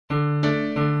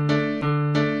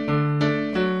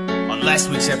last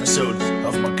week's episode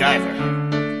of MacGyver.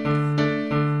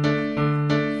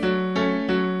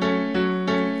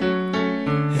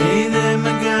 Hey there,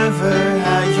 MacGyver,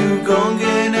 how you gon'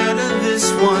 get out of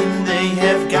this one? They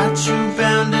have got you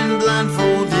bound and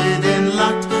blindfolded and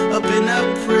locked up in a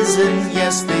prison,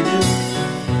 yes they do.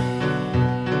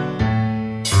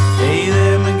 Hey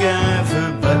there,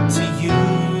 MacGyver, but to you,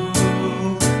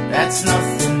 that's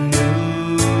nothing new.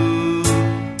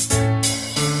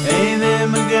 Hey there,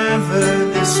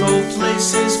 MacGyver, this whole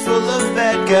place is full of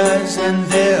bad guys, and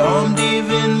they're armed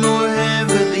even more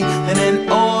heavily than an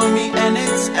army and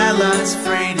its allies.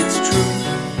 Afraid it's true.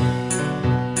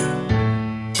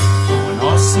 But when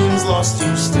all seems lost,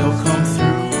 you still come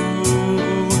through.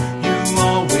 You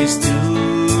always do.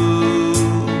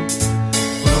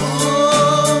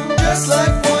 Oh, just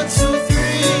like 1, 2,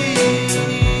 3.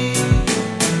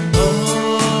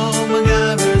 Oh,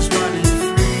 MacGyver's running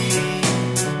free.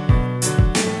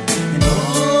 And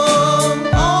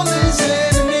all his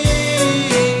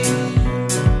enemies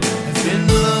have been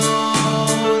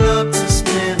blown up to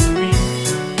smithereens.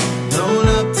 Blown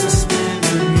up to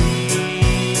smithereens.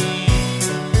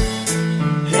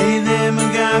 Hey there,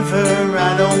 MacGyver, I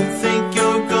don't think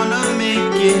you're gonna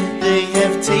make it. They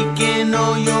have taken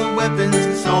all your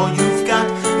weapons. All you've got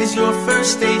is your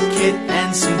first aid kit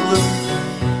and some glue.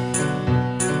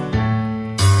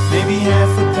 Maybe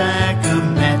half a pack of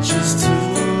matches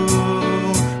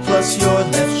too, plus your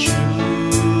left shoe.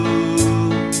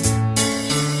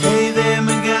 Hey there,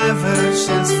 MacGyver,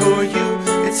 since for you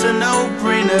it's a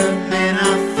no-brainer. Man,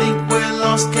 I think we're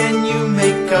lost. Can you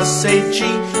make us a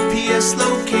GPS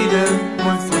locator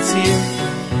worth what's here?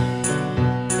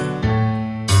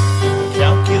 A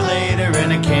calculator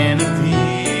and a can of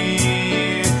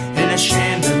beer and a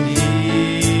chandelier.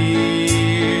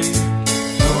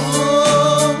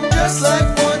 Oh, just like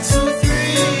 1, 2, 3.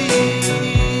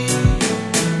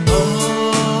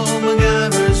 Oh,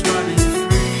 MacGyver's running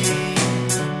free.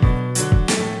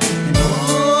 And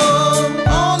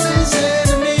all his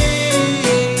enemies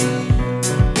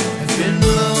have been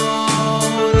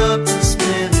blown up to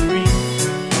smithereens.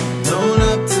 Blown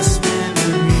up to smithereens.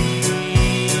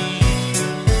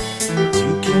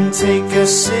 You can take a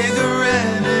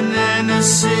cigarette and an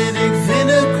acidic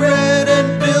vinaigrette and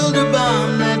build a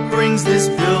bomb that brings this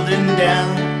building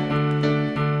down.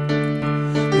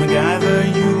 MacGyver,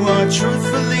 you are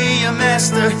truthfully a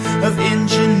master of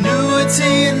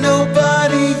ingenuity, and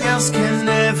nobody else can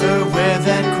ever wear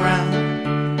that crown.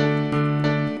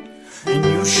 And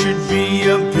you should be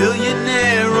a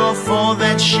billionaire off all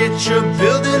that shit you're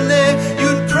building there.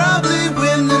 You'd probably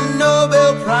win the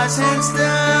Nobel Prize hands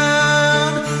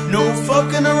down. No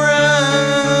fucking around.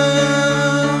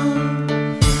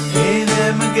 Hey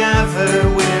there, MacGyver,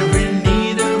 we're in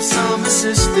need of some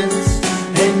assistance,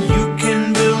 and you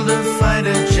can build a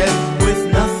fighter jet with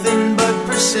nothing but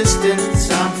persistence.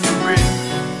 I'm for real.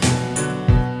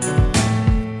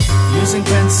 Using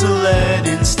pencil lead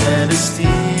instead of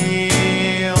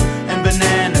steel and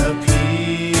banana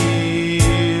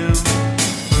peel.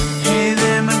 Hey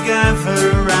there,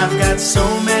 MacGyver, I've got so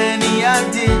many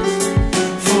ideas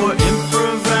for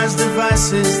improvised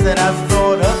devices that I've thought